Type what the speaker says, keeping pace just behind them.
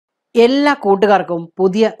എല്ലാ കൂട്ടുകാർക്കും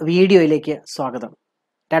പുതിയ വീഡിയോയിലേക്ക് സ്വാഗതം.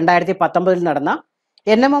 2019 നടന്ന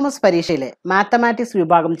NMMS പരീക്ഷയിലെ മാത്തമാറ്റിക്സ്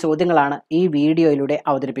വിഭാഗം ചോദ്യങ്ങളാണ് ഈ വീഡിയോയിലൂടെ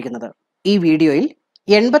അവതരിപ്പിക്കുന്നത്. ഈ വീഡിയോയിൽ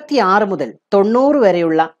 86 മുതൽ 90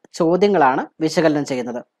 വരെയുള്ള ചോദ്യങ്ങളാണ് വിശകലനം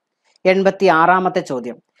ചെയ്യുന്നത്. 86ാമത്തെ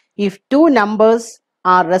ചോദ്യം. If two numbers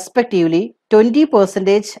are respectively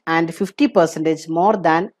 20% and 50% more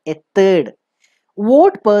than a third,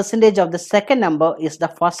 what percentage of the second number is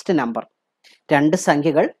the first number? രണ്ട്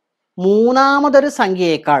സംഖ്യകൾ മൂന്നാമതൊരു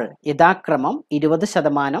സംഖ്യയേക്കാൾ യഥാക്രമം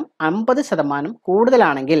 20%, 50%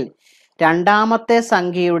 കൂടുതലാണെങ്കിൽ രണ്ടാമത്തെ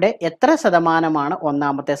സംഖ്യയുടെ എത്ര ശതമാനമാണ്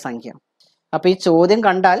ഒന്നാമത്തെ സംഖ്യ? അപ്പൊ ഈ ചോദ്യം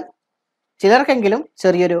കണ്ടാൽ ചിലർക്കെങ്കിലും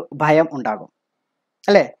ചെറിയൊരു ഭയം ഉണ്ടാകും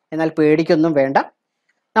അല്ലെ? എന്നാൽ പേടിക്കൊന്നും വേണ്ട.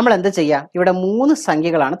 നമ്മൾ എന്ത് ചെയ്യാം? ഇവിടെ 3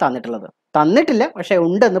 സംഖ്യകളാണ് തന്നിട്ടുള്ളത്. തന്നിട്ടില്ല, പക്ഷെ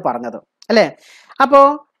ഉണ്ടെന്ന് പറഞ്ഞത് അല്ലെ? അപ്പോ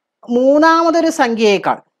മൂന്നാമതൊരു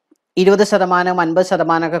സംഖ്യയേക്കാൾ 20%,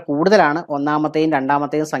 50% ഒക്കെ കൂടുതലാണ് ഒന്നാമത്തെയും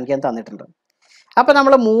രണ്ടാമത്തെയും സംഖ്യ തന്നിട്ടുണ്ട്. അപ്പൊ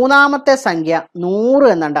നമ്മൾ മൂന്നാമത്തെ സംഖ്യ 100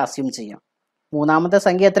 എന്നാണ്ട് അസ്യൂം ചെയ്യാം. മൂന്നാമത്തെ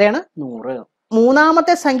സംഖ്യ എത്രയാണ്? 100.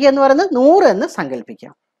 മൂന്നാമത്തെ സംഖ്യ എന്ന് പറയുന്നത് 100 എന്ന്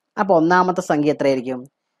സങ്കല്പിക്കാം. അപ്പൊ ഒന്നാമത്തെ സംഖ്യ എത്രയായിരിക്കും?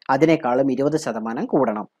 അതിനേക്കാളും 20%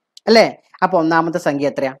 കൂടണം അല്ലെ? അപ്പൊ ഒന്നാമത്തെ സംഖ്യ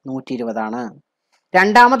എത്രയാ? 120 ആണ്.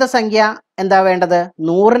 രണ്ടാമത്തെ സംഖ്യ എന്താ വേണ്ടത്?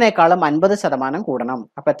 100നേക്കാളും 50% കൂടണം.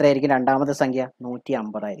 അപ്പൊ എത്രയായിരിക്കും രണ്ടാമത്തെ സംഖ്യ?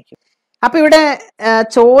 150 ആയിരിക്കും. അപ്പൊ ഇവിടെ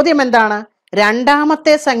ചോദ്യം എന്താണ്?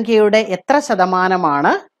 രണ്ടാമത്തെ സംഖ്യയുടെ എത്ര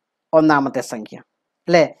ശതമാനമാണ് ഒന്നാമത്തെ സംഖ്യ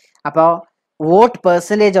അല്ലെ? അപ്പോ what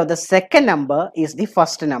percentage of the second number is the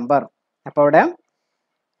first number? അപ്പൊ ഇവിടെ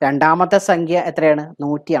രണ്ടാമത്തെ സംഖ്യ എത്രയാണ്?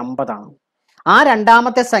 150 ആണ്. ആ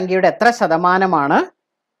രണ്ടാമത്തെ സംഖ്യയുടെ എത്ര ശതമാനമാണ്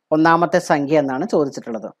ഒന്നാമത്തെ സംഖ്യ എന്നാണ്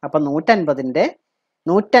ചോദിച്ചിട്ടുള്ളത്. അപ്പൊ 150ന്റെ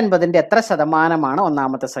എത്ര ശതമാനമാണ്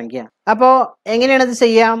ഒന്നാമത്തെ സംഖ്യ? അപ്പോ എങ്ങനെയാണ് ഇത്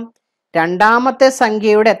ചെയ്യാം? രണ്ടാമത്തെ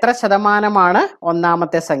സംഖ്യയുടെ എത്ര ശതമാനമാണ്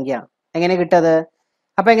ഒന്നാമത്തെ സംഖ്യ? എങ്ങനെ കിട്ടത്?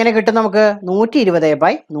 അപ്പൊ എങ്ങനെ കിട്ടും നമുക്ക്?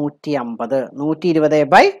 120/150.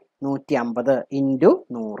 120/150 ഇൻറ്റു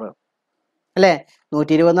 100 അല്ലെ?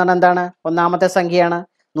 120 എന്ന് പറഞ്ഞാൽ എന്താണ്? ഒന്നാമത്തെ സംഖ്യയാണ്.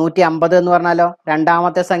 150 എന്ന് പറഞ്ഞാലോ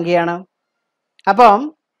രണ്ടാമത്തെ സംഖ്യയാണ്. അപ്പം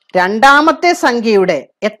രണ്ടാമത്തെ സംഖ്യയുടെ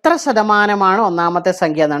എത്ര ശതമാനമാണ് ഒന്നാമത്തെ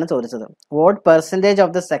സംഖ്യ എന്നാണ് ചോദിച്ചത്. What percentage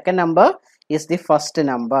of the second number is the first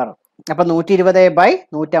number? അപ്പൊ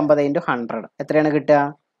 120/150 ഇൻറ്റു 100 എത്രയാണ് കിട്ടുക?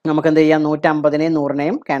 നമുക്ക് എന്ത് ചെയ്യാം? 150നെയും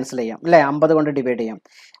 100നെയും ക്യാൻസൽ ചെയ്യാം അല്ലെ? 50 കൊണ്ട് ഡിവൈഡ് ചെയ്യാം.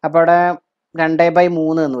 അപ്പൊ അവിടെ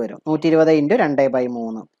 2/3 എന്ന് വരും. 120 ഇൻറ്റു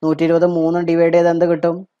 2/3. 120 3 ഡിവൈഡ് ചെയ്ത് എന്ത്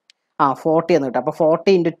കിട്ടും? 40 എന്ന് കിട്ടും. അപ്പൊ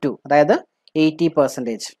 40 ഇൻറ്റു 2 അതായത്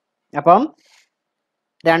 80%. അപ്പം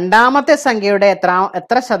രണ്ടാമത്തെ സംഖ്യയുടെ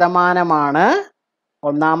എത്ര ശതമാനമാണ്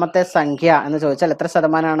ഒന്നാമത്തെ സംഖ്യ എന്ന് ചോദിച്ചാൽ എത്ര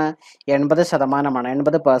ശതമാനമാണ്? 80%.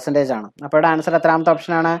 80% ആണ്. അപ്പൊ ഇവിടെ ആൻസർ എത്രാമത്തെ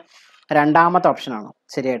ഓപ്ഷനാണ്? രണ്ടാമത്തെ ഓപ്ഷനാണ്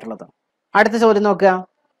ശരിയായിട്ടുള്ളത്. അടുത്ത ചോദ്യം നോക്കുക.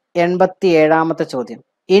 87ാമത്തെ ചോദ്യം.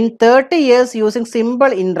 In 30 years using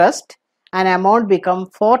simple interest an amount become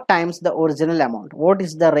 4 times the original amount. What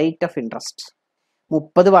is the rate of interest?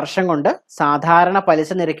 30 വർഷം കൊണ്ട് സാധാരണ പലിശ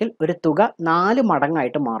നിരക്കിൽ ഒരു തുക 4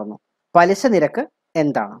 മടങ്ങായിട്ട് മാറുന്നു. പലിശ നിരക്ക്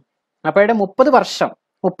എന്താണ്? അപ്പൊ ഇവിടെ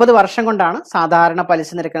 30 വർഷം കൊണ്ടാണ് സാധാരണ പലിശ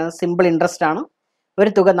നിരക്ക്, സിമ്പിൾ ഇൻട്രസ്റ്റ് ആണ്, ഒരു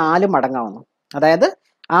തുക 4 മടങ്ങാവുന്നു. അതായത്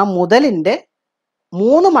ആ മുതലിന്റെ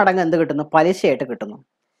 3 മടങ്ങ് എന്ത് കിട്ടുന്നു? പലിശയായിട്ട് കിട്ടുന്നു.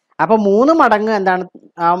 അപ്പൊ 3 മടങ്ങ് എന്താണ്?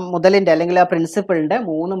 ആ മുതലിന്റെ അല്ലെങ്കിൽ ആ പ്രിൻസിപ്പിളിന്റെ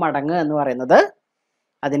 3 മടങ്ങ് എന്ന് പറയുന്നത്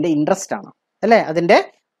അതിന്റെ ഇൻട്രസ്റ്റ് ആണ് അല്ലെ? അതിന്റെ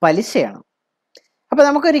പലിശയാണ്. അപ്പൊ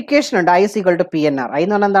നമുക്കൊരു ഇക്വേഷൻ ഉണ്ട്. I = PNR. I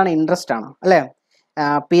എന്ന് പറഞ്ഞാൽ എന്താണ്? ഇൻട്രസ്റ്റ് ആണ് അല്ലെ?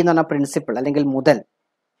 P എന്ന് പറഞ്ഞാൽ പ്രിൻസിപ്പിൾ അല്ലെങ്കിൽ മുതൽ,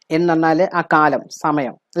 എന്ന് പറഞ്ഞാല് ആ കാലം,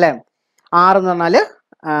 സമയം അല്ലെ? R എന്ന് പറഞ്ഞാല്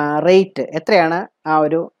റേറ്റ്, എത്രയാണ് ആ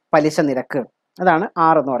ഒരു പലിശ നിരക്ക്, അതാണ്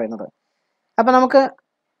R എന്ന് പറയുന്നത്. അപ്പൊ നമുക്ക്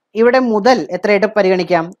ഇവിടെ മുതൽ എത്രയായിട്ട്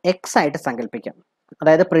പരിഗണിക്കാം? X ആയിട്ട് സങ്കല്പിക്കാം.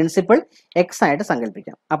 അതായത് പ്രിൻസിപ്പിൾ X ആയിട്ട്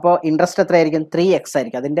സങ്കല്പിക്കാം. അപ്പോൾ ഇൻട്രസ്റ്റ് എത്രയായിരിക്കും? 3x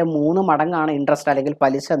ആയിരിക്കും. അതിന്റെ 3 മടങ്ങാണ് ഇൻട്രസ്റ്റ് അല്ലെങ്കിൽ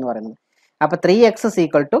പലിശ എന്ന് പറയുന്നത്. അപ്പൊ 3x =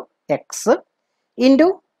 x ഇൻറ്റു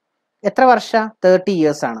എത്ര വർഷ? 30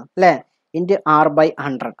 years ആണ് അല്ലെ? Into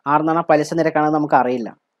R/100. R എന്ന് പറഞ്ഞാൽ പലിശ നിരക്കാണെന്ന് നമുക്ക് അറിയില്ല.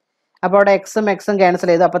 അപ്പൊ അവിടെ എക്സും ക്യാൻസൽ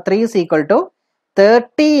ചെയ്തു. അപ്പൊ 3 =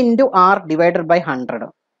 30 ഇൻറ്റു R ഡിവൈഡഡ് ബൈ 100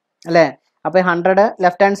 അല്ലെ? അപ്പൊ 100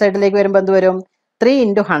 ലെഫ്റ്റ് ഹാൻഡ് സൈഡിലേക്ക് വരുമ്പോൾ എന്ത് വരും? 3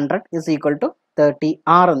 × 100 =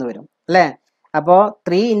 30R എന്ന് വരും അല്ലെ? അപ്പോ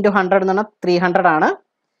 3 × 100 എന്ന് പറഞ്ഞാൽ 300 ആണ്.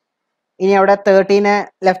 ഇനി അവിടെ 30നെ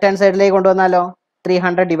ലെഫ്റ്റ് ഹാൻഡ് സൈഡിലേക്ക് കൊണ്ടുവന്നാലോ?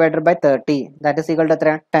 300 divided by 30 that is equal to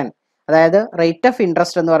എത്രയാണ്? 10. അതായത് റേറ്റ് ഓഫ്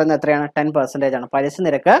ഇൻട്രസ്റ്റ് എന്ന് പറയുന്നത് എത്രയാണ്? 10% ആണ്. പലിശ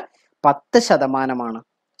നിരക്ക് 10%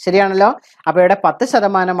 ശരിയാണല്ലോ? അപ്പൊ ഇവിടെ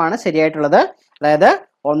 10% ശരിയായിട്ടുള്ളത്. അതായത്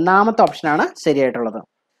ഒന്നാമത്തെ ഓപ്ഷനാണ് ശരിയായിട്ടുള്ളത്.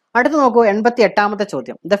 അടുത്ത് നോക്കൂ. 88ാമത്തെ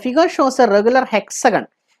ചോദ്യം. The figure shows A regular hexagon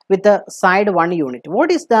with the side 1 unit. What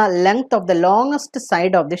is the length of the longest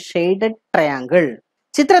side of the shaded triangle?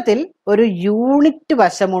 ചിത്രത്തിൽ ഒരു യൂണിറ്റ്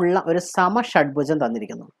വശമുള്ള ഒരു സമഷഡ്ഭുജം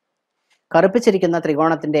തന്നിരിക്കുന്നു. കറുപ്പിച്ചിരിക്കുന്ന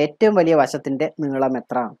ത്രികോണത്തിന്റെ ഏറ്റവും വലിയ വശത്തിന്റെ നീളം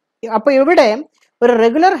എത്ര? അപ്പൊ ഇവിടെ ഒരു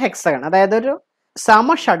റെഗുലർ ഹെക്സഗൺ, അതായത് ഒരു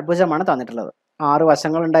സമഷഡ്ഭുജമാണ് തന്നിട്ടുള്ളത്. 6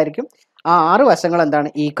 വശങ്ങൾ ഉണ്ടായിരിക്കും. ആ 6 വശങ്ങൾ എന്താണ്?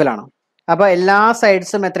 ഈക്വൽ ആണ്. അപ്പൊ എല്ലാ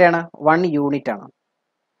സൈഡ്സും എത്രയാണ്? 1 യൂണിറ്റ് ആണ്.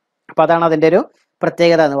 അപ്പൊ അതാണ് അതിന്റെ ഒരു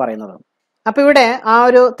പ്രത്യേകത എന്ന് പറയുന്നത്. അപ്പൊ ഇവിടെ ആ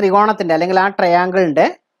ഒരു ത്രികോണത്തിന്റെ അല്ലെങ്കിൽ ആ ട്രയാങ്കിളിന്റെ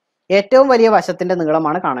ഏറ്റവും വലിയ വശത്തിന്റെ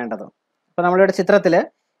നീളമാണ് കാണേണ്ടത്. അപ്പൊ നമ്മളിവിടെ ചിത്രത്തില്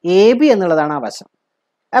AB എന്നുള്ളതാണ് ആ വശം.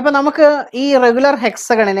 അപ്പൊ നമുക്ക് ഈ റെഗുലർ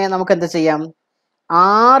ഹെക്സഗണിനെ നമുക്ക് എന്ത് ചെയ്യാം?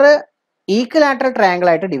 6 ഈക്വലാറ്ററൽ ട്രയാങ്കിൾ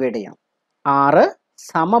ആയിട്ട് ഡിവൈഡ് ചെയ്യാം. 6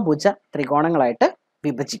 സമഭുജ ത്രികോണങ്ങളായിട്ട്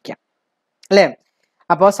വിഭജിക്കാം, അല്ലേ?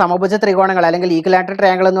 അപ്പോൾ സമഭുജ ത്രികോണങ്ങൾ അല്ലെങ്കിൽ ഈക്വലാറ്ററൽ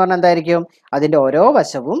ട്രയാങ്കിൾ എന്ന് പറഞ്ഞാൽ എന്തായിരിക്കും? അതിന്റെ ഓരോ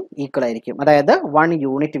വശവും ഈക്വൽ ആയിരിക്കും, അതായത് 1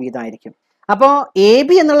 യൂണിറ്റ് വീതമായിരിക്കും. അപ്പോൾ AB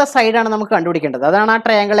എന്നുള്ള സൈഡാണ് നമുക്ക് കണ്ടുപിടിക്കേണ്ടത്. അതാണ് ആ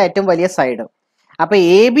ട്രയാങ്കിളിലെ ഏറ്റവും വലിയ സൈഡ്. അപ്പൊ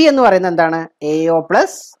AB എന്ന് പറയുന്നത് എന്താണ്? AO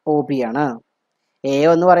പ്ലസ് OB ആണ്. AO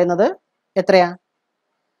എന്ന് പറയുന്നത് എത്രയാ?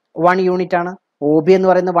 1 യൂണിറ്റ് ആണ്. OB എന്ന്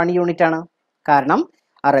പറയുന്നത് 1 യൂണിറ്റ് ആണ്. കാരണം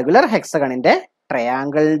ആ റെഗുലർ ഹെക്സഗണിന്റെ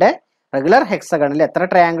റെഗുലർ ഹെക്സഗണിൽ എത്ര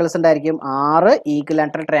ട്രയാങ്കിൾസ് ഉണ്ടായിരിക്കും? 6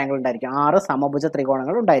 ഈക്വലാറ്ററൽ ട്രയാങ്കിൾ ഉണ്ടായിരിക്കും. 6 സമഭുജ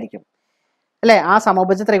ത്രികോണങ്ങൾ ഉണ്ടായിരിക്കും, അല്ലെ? ആ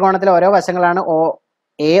സമഭുജ ത്രികോണത്തിലെ ഓരോ വശങ്ങളാണ്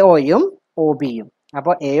AOയും OBയും.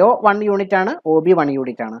 അപ്പോൾ AO 1 യൂണിറ്റ് ആണ്, OB 1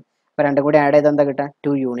 യൂണിറ്റ് ആണ്. അപ്പൊ രണ്ടും കൂടി ആഡ് ചെയ്ത് എന്താ കിട്ടുക?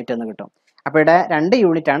 2 യൂണിറ്റ് എന്ന് കിട്ടും. അപ്പൊ ഇവിടെ 2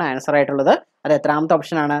 യൂണിറ്റ് ആണ് ആൻസർ ആയിട്ടുള്ളത്. അത് എത്രാമത്തെ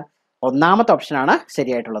ഓപ്ഷൻ ആണ്? 1ാമത്തെ ഓപ്ഷൻ ആണ്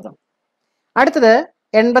ശരിയായിട്ടുള്ളത്. അടുത്തത്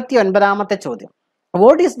 89ാമത്തെ ചോദ്യം.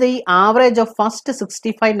 What is the average of first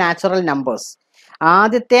 65 natural numbers?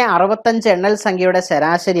 ആദ്യത്തെ 65 എണ്ണൽ സംഖ്യയുടെ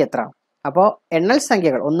ശരാശരി എത്ര? അപ്പോൾ എണ്ണൽ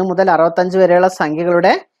സംഖ്യകൾ 1 മുതൽ 65 വരെയുള്ള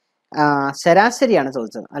സംഖ്യകളുടെ ശരാശരിയാണ്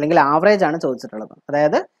ചോദിച്ചത്, അല്ലെങ്കിൽ ആവറേജ് ആണ് ചോദിച്ചിട്ടുള്ളത്.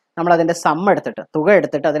 അതായത് നമ്മൾ അതിന്റെ സം എടുത്തിട്ട്, തുക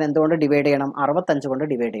എടുത്തിട്ട് അതിനെ എന്തുകൊണ്ട് ഡിവൈഡ് ചെയ്യണം? 65 കൊണ്ട്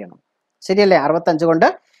ഡിവൈഡ് ചെയ്യണം. ശരിയല്ലേ? 65 കൊണ്ട്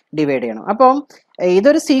ഡിവൈഡ് ചെയ്യണം. അപ്പം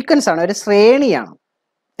ഇതൊരു സീക്വൻസ് ആണ്, ഒരു ശ്രേണിയാണ്,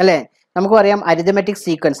 അല്ലേ? നമുക്ക് പറയാം അരിഥമെറ്റിക്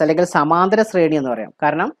സീക്വൻസ് അല്ലെങ്കിൽ സമാന്തര ശ്രേണി എന്ന് പറയാം.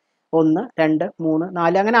 കാരണം 1, 2, 3,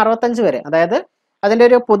 4 അങ്ങനെ 65 വരെ. അതായത് അതിന്റെ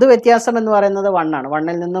ഒരു പൊതു വ്യത്യാസം എന്ന് പറയുന്നത് 1 ആണ്.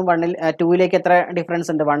 1ൽ നിന്നും 2ലേക്ക് എത്ര ഡിഫറൻസ്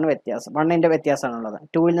ഉണ്ട്? 1 വ്യത്യാസം, 1ന്റെ വ്യത്യാസമാണുള്ളത്.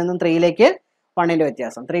 2ൽ നിന്നും 3ലേക്ക് 1ന്റെ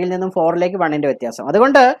വ്യത്യാസം, 3ൽ നിന്നും 4ലേക്ക് 1ന്റെ വ്യത്യാസം.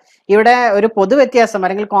 അതുകൊണ്ട് ഇവിടെ ഒരു പൊതു വ്യത്യാസം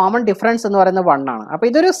അല്ലെങ്കിൽ കോമൺ ഡിഫറൻസ് എന്ന് പറയുന്നത് 1 ആണ്. അപ്പൊ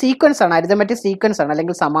ഇതൊരു സീക്വൻസ് ആണ്, അരിഥമെറ്റിക് സീക്വൻസ് ആണ്,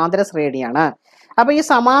 അല്ലെങ്കിൽ സമാന്തര ശ്രേണിയാണ്. അപ്പൊ ഈ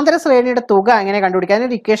സമാന്തര ശ്രേണിയുടെ തുക എങ്ങനെ കണ്ടുപിടിക്കാൻ?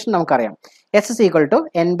 ഒരു ഇക്വേഷൻ നമുക്കറിയാം. S = n/2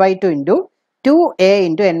 × 2a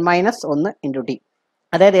 × n-1 × d.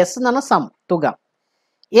 അതായത് S എന്ന് പറഞ്ഞാൽ സം, തുക.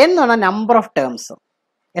 N എന്ന് പറഞ്ഞാൽ നമ്പർ ഓഫ് ടേംസ്,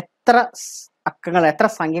 എത്ര അക്കങ്ങൾ, എത്ര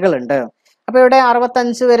സംഖ്യകൾ ഉണ്ട്. അപ്പൊ ഇവിടെ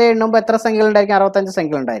 65 വരെ എണ്ണുമ്പോൾ എത്ര സംഖ്യകൾ ഉണ്ടായിരിക്കും? 65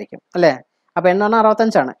 സംഖ്യകൾ ഉണ്ടായിരിക്കും, അല്ലെ? അപ്പൊ N എന്ന് പറഞ്ഞാൽ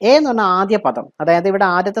 65 ആണ്. A എന്ന് പറഞ്ഞാൽ ആദ്യ പദം, അതായത് ഇവിടെ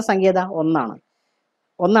ആദ്യത്തെ സംഖ്യ ഏതാ? 1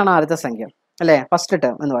 ആണ് ആദ്യത്തെ സംഖ്യ, അല്ലെ? ഫസ്റ്റ്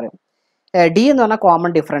ടേം എന്ന് പറയും. D എന്ന് പറഞ്ഞാൽ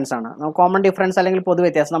കോമൺ ഡിഫറൻസ് ആണ്. കോമൺ ഡിഫറൻസ് അല്ലെങ്കിൽ പൊതു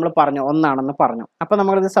വ്യത്യാസം നമ്മൾ പറഞ്ഞു, 1 ആണെന്ന് പറഞ്ഞു. അപ്പൊ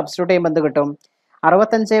നമ്മളിത് സബ്സ്റ്റിറ്റ്യൂട്ട് ചെയ്യുമ്പോൾ എന്ത് കിട്ടും?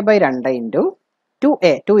 65/2 ×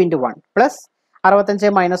 2a 2 × 1 പ്ലസ്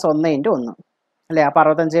 65 - 1 × 1, അല്ലെ? അപ്പൊ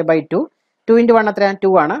 65/2 2 × 1 എത്രയാണ്?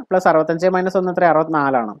 2 ആണ്. പ്ലസ് 65 - 1 എത്ര?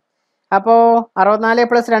 64 ആണ്. അപ്പോ 64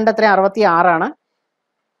 + 2 എത്ര? 66 ആണ്.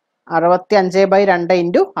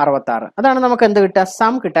 65/2 × 66. അതാണ് നമുക്ക് എന്ത് കിട്ടുക?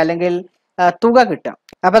 സം കിട്ടുക, അല്ലെങ്കിൽ തുക കിട്ടുക.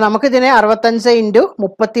 അപ്പൊ നമുക്ക് ഇതിനെ 65 ×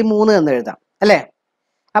 33 എന്ന് എഴുതാം, അല്ലെ?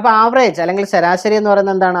 അപ്പൊ ആവറേജ് അല്ലെങ്കിൽ ശരാശരി എന്ന്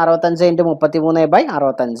പറയുന്നത് എന്താണ്? 65 ×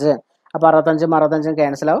 33/65. അപ്പൊ 65ഉം 65ഉം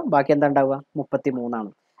ക്യാൻസൽ ആവും. ബാക്കി എന്താ ഉണ്ടാവുക? 33 ആണ്.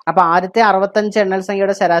 അപ്പൊ ആദ്യത്തെ 65 എണ്ണൽ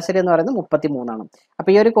സംഖ്യയുടെ ശരാശരി എന്ന് പറയുന്നത് 33 ആണ്. അപ്പൊ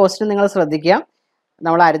ഈ ഒരു ക്വസ്റ്റ്യൻ നിങ്ങൾ ശ്രദ്ധിക്കുക.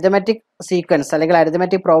 നമ്മൾ അരിഥമെറ്റിക് സീക്വൻസ് അല്ലെങ്കിൽ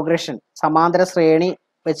അരിഥമെറ്റിക് പ്രോഗ്രഷൻ, സമാന്തര ശ്രേണി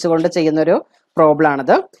വെച്ചുകൊണ്ട് ചെയ്യുന്ന ഒരു പ്രോബ്ലം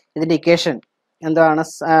ആണിത്. ഇതിന്റെ ഇക്വേഷൻ എന്താണ്?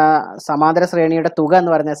 സമാന്തര ശ്രേണിയുടെ തുക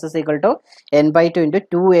എന്ന് പറയുന്നത് S = n/2 ×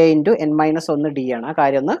 2a × n-1 d ആണ്. ആ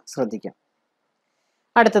കാര്യം ഒന്ന് ശ്രദ്ധിക്കാം.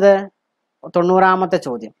 അടുത്തത് 90ാമത്തെ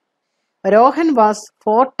ചോദ്യം. Rohan was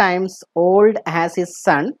 4 times old as his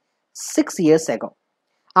son 6 years ago.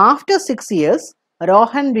 After 6 years,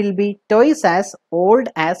 Rohan will be twice as old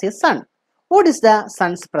as his son. What is the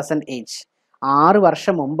son's present age? 6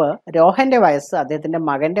 വർഷം മുമ്പ് രോഹന്റെ വയസ്സ് അദ്ദേഹത്തിന്റെ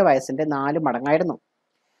മകന്റെ വയസ്സിന്റെ 4 മടങ്ങായിരുന്നു.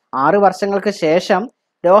 6 വർഷങ്ങൾക്ക് ശേഷം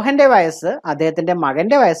രോഹന്റെ വയസ്സ് അദ്ദേഹത്തിന്റെ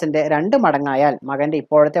മകന്റെ വയസ്സിന്റെ 2 മടങ്ങായാൽ മകന്റെ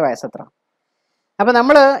ഇപ്പോഴത്തെ വയസ്സ് എത്ര? അപ്പൊ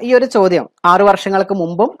നമ്മൾ ഈ ഒരു ചോദ്യം 6 വർഷങ്ങൾക്ക്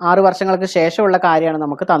മുമ്പും 6 വർഷങ്ങൾക്ക് ശേഷമുള്ള കാര്യമാണ്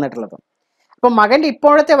നമുക്ക് തന്നിട്ടുള്ളത്. അപ്പൊ മകന്റെ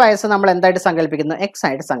ഇപ്പോഴത്തെ വയസ്സ് നമ്മൾ എന്തായിട്ട് സങ്കല്പിക്കുന്നു? X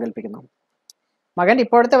ആയിട്ട് സങ്കല്പിക്കുന്നു. മകന്റെ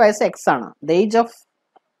ഇപ്പോഴത്തെ വയസ്സ് X ആണ്. The age of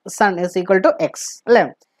sun is equal to X, അല്ലെ?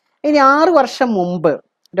 ഇനി 6 വർഷം മുമ്പ്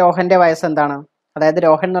രോഹന്റെ വയസ്സ് എന്താണ്? അതായത്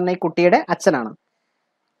രോഹൻ എന്ന് പറഞ്ഞ ഈ കുട്ടിയുടെ അച്ഛനാണ്.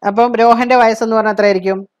 അപ്പം രോഹന്റെ വയസ്സ് എന്ന് പറഞ്ഞാൽ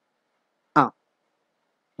എത്രയായിരിക്കും?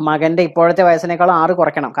 മകന്റെ ഇപ്പോഴത്തെ വയസ്സിനേക്കാൾ 6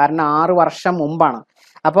 കുറയ്ക്കണം, കാരണം 6 വർഷം മുമ്പാണ്.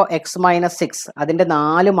 അപ്പോൾ X - 6 അതിന്റെ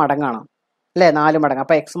 4 മടങ്ങാണ്, അല്ലെ? 4 മടങ്ങ്.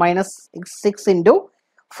 അപ്പൊ X - 6 ×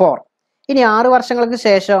 4. ഇനി 6 വർഷങ്ങൾക്ക്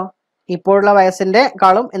ശേഷം ഇപ്പോഴുള്ള വയസ്സിന്റെ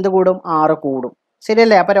കാളും എന്ത് കൂടും? 6 കൂടും,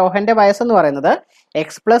 ശരിയല്ലേ? അപ്പൊ രോഹന്റെ വയസ്സ് എന്ന് പറയുന്നത് X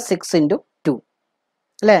 + 6 × 2,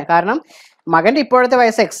 അല്ലെ? കാരണം മകൻ്റെ ഇപ്പോഴത്തെ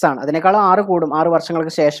വയസ്സ് എക്സ് ആണ്, അതിനേക്കാളും 6 കൂടും 6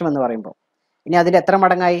 വർഷങ്ങൾക്ക് ശേഷം എന്ന് പറയുമ്പോൾ. ഇനി അതിൻ്റെ എത്ര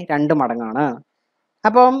മടങ്ങായി? 2 മടങ്ങാണ്.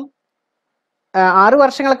 അപ്പം 6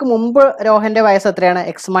 വർഷങ്ങൾക്ക് മുമ്പ് രോഹൻ്റെ വയസ്സ് എത്രയാണ്?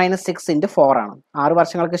 എക്സ് മൈനസ് 6 ഇൻറ്റു 4 ആണ്. 6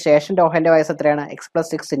 വർഷങ്ങൾക്ക് ശേഷം രോഹൻ്റെ വയസ്സ് എത്രയാണ്? എക്സ്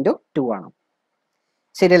പ്ലസ് 6 ഇൻറ്റു 2 ആണ്.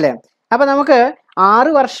 ശരിയല്ലേ? അപ്പം നമുക്ക്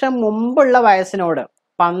 6 വർഷം മുമ്പുള്ള വയസ്സിനോട്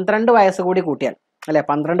 12 വയസ്സ് കൂടി കൂട്ടിയാൽ, അല്ലെ,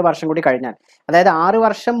 12 വർഷം കൂടി കഴിഞ്ഞാൽ, അതായത് 6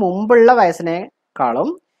 വർഷം മുമ്പുള്ള വയസ്സിനേക്കാളും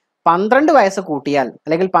 12 വയസ്സ് കൂട്ടിയാൽ,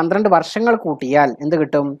 അല്ലെങ്കിൽ 12 വർഷങ്ങൾ കൂട്ടിയാൽ എന്ത്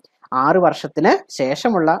കിട്ടും? 6 വർഷത്തിന്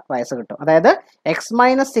ശേഷമുള്ള വയസ്സ് കിട്ടും. അതായത് X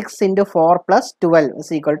minus 6 into 4 plus 12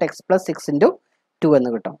 is equal to X plus 6 into 2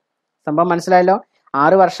 എന്ന് കിട്ടും. സംഭവം മനസ്സിലായല്ലോ?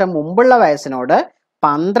 6 വർഷം മുമ്പുള്ള വയസ്സിനോട്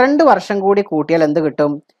 12 വർഷം കൂടി കൂട്ടിയാൽ എന്ത്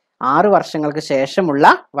കിട്ടും? 6 വർഷങ്ങൾക്ക് ശേഷമുള്ള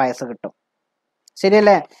വയസ്സ് കിട്ടും.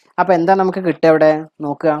 ശരിയല്ലേ? അപ്പൊ എന്താ നമുക്ക് കിട്ടുക ഇവിടെ?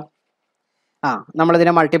 നോക്കുക.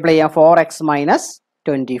 നമ്മളിതിനെ മൾട്ടിപ്ലൈ ചെയ്യാം. 4x മൈനസ്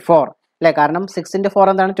 24, അല്ലേ? കാരണം 6 ഇൻറ്റു 4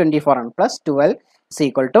 എന്താണ്? 24 ആണ്. Plus 12 is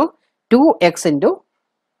equal to 2x into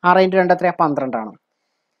 6 into 2 എത്രയാണ്? 12 ആണ്.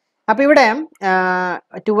 അപ്പോൾ ഇവിടെ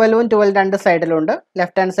 12ഉം 12 രണ്ട് സൈഡിലുണ്ട്,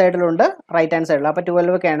 ലെഫ്റ്റ് ഹാൻഡ് സൈഡിലുണ്ട്, റൈറ്റ് ഹാൻഡ് സൈഡിലും. അപ്പോൾ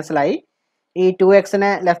 12 ക്യാൻസലായി. ഈ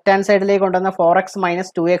 2xനെ ലെഫ്റ്റ് ഹാൻഡ് സൈഡിലേക്ക് കൊണ്ടുവന്ന 4x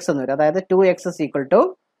മൈനസ് 2x എന്ന് വരും. അതായത് 2x ഇസ് ഈക്വൽ ടു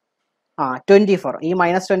 24. ഈ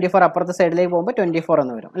മൈനസ് 24 അപ്പുറത്തെ സൈഡിലേക്ക് പോകുമ്പോൾ 24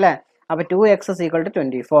 എന്ന് വരും, അല്ലേ? അപ്പോൾ 2x ഇസ് ഈക്വൽ ടു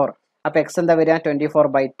 24. അപ്പോൾ എക്സ് എന്താ വരിക?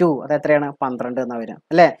 24/2. അത് എത്രയാണ്? 12 എന്നാ വരിക,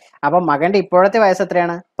 അല്ലേ? അപ്പം മകൻ്റെ ഇപ്പോഴത്തെ വയസ്സ്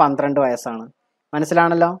എത്രയാണ്? 12 വയസ്സാണ്.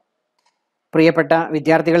 മനസ്സിലാണല്ലോ പ്രിയപ്പെട്ട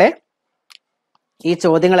വിദ്യാർത്ഥികളെ? ഈ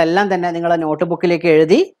ചോദ്യങ്ങളെല്ലാം തന്നെ നിങ്ങൾ നോട്ട് ബുക്കിലേക്ക്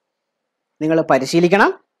എഴുതി നിങ്ങൾ പരിശീലിക്കണം.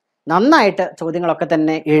 നന്നായിട്ട് ചോദ്യങ്ങളൊക്കെ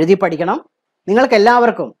തന്നെ എഴുതി പഠിക്കണം. നിങ്ങൾക്ക്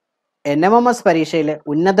എല്ലാവർക്കും NMMS പരീക്ഷയിൽ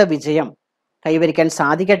ഉന്നത വിജയം കൈവരിക്കാൻ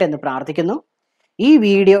സാധിക്കട്ടെ എന്ന് പ്രാർത്ഥിക്കുന്നു. ഈ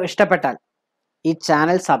വീഡിയോ ഇഷ്ടപ്പെട്ടാൽ ഈ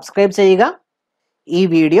ചാനൽ സബ്സ്ക്രൈബ് ചെയ്യുക. ഈ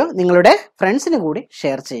വീഡിയോ നിങ്ങളുടെ ഫ്രണ്ട്സിന് കൂടി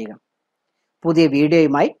ഷെയർ ചെയ്യുക. പുതിയ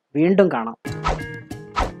വീഡിയോയുമായി വീണ്ടും കാണാം.